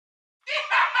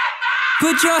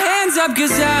Put your hands up,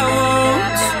 cause I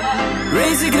won't.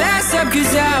 Raise a glass up,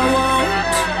 cause I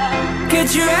won't.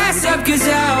 Get your ass up, cause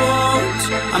I won't.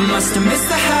 I must have missed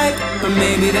the hype, but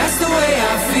maybe that's the way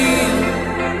I feel.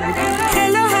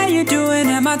 Hello, how you doing?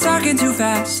 Am I talking too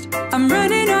fast? I'm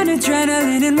running on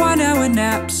adrenaline and 1 hour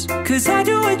naps. Cause I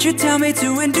do what you tell me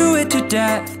to and do it to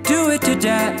death. Do it to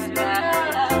death.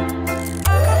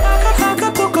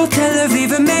 Acapulco, Tel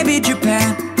Aviv, and maybe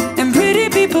Japan. And pretty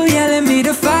people yell at me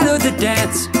to follow the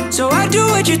dance. So I do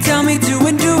what you tell me to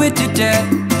and do it to death.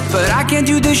 But I can't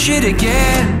do this shit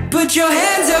again. Put your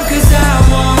hands up, cause I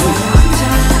won't.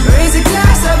 Raise a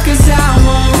glass up, cause I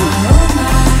won't.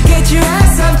 Get your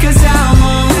ass up, cause I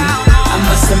won't. I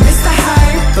must have missed the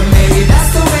hype, but maybe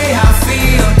that's the way I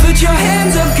feel. Put your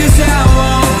hands up, cause I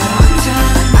won't.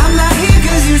 I'm not here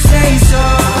cause you say so.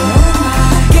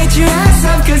 Get your ass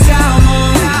up, cause I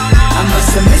won't. I must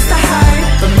have missed the hype,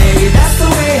 but maybe that's the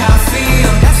way I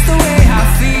feel. That's the way I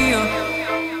feel.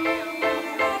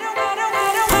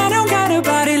 I don't got a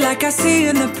body like I see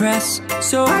in the press.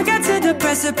 So I got to the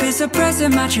precipice of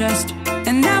pressing my chest.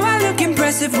 And now I look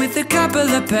impressive with a couple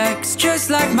of pecs,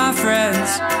 just like my friends.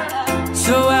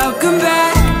 So welcome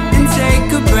back and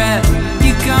take a breath.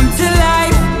 You come to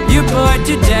life, you're bored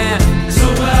to death. So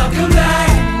welcome back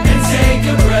and take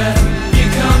a breath. You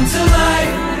come to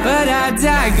life, but I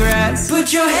digress.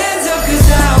 Put your hands up, cause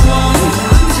I won't.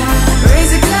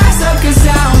 Raise a glass up, cause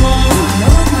I won't.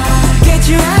 Get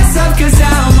your ass up, cause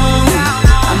I won't.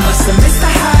 I must have missed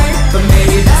the hype, but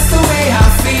maybe that's the way I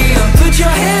feel. Put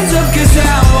your hands up, cause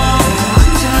I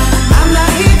won't. I'm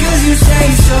not here cause you say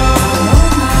so.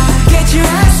 Get your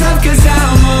ass up, cause I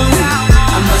won't.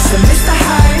 I must have missed the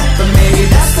hype, but maybe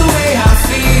that's the way I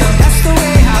feel. That's the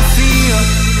way I feel.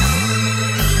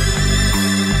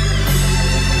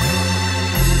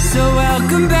 So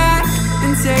welcome back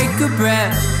and take a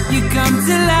breath. You come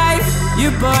to life,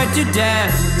 you're bored to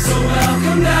death. So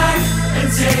welcome back and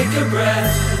take a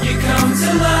breath. You come to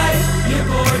life, you're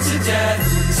bored to death.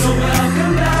 So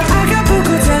welcome back.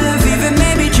 Acapulco, Tel Aviv.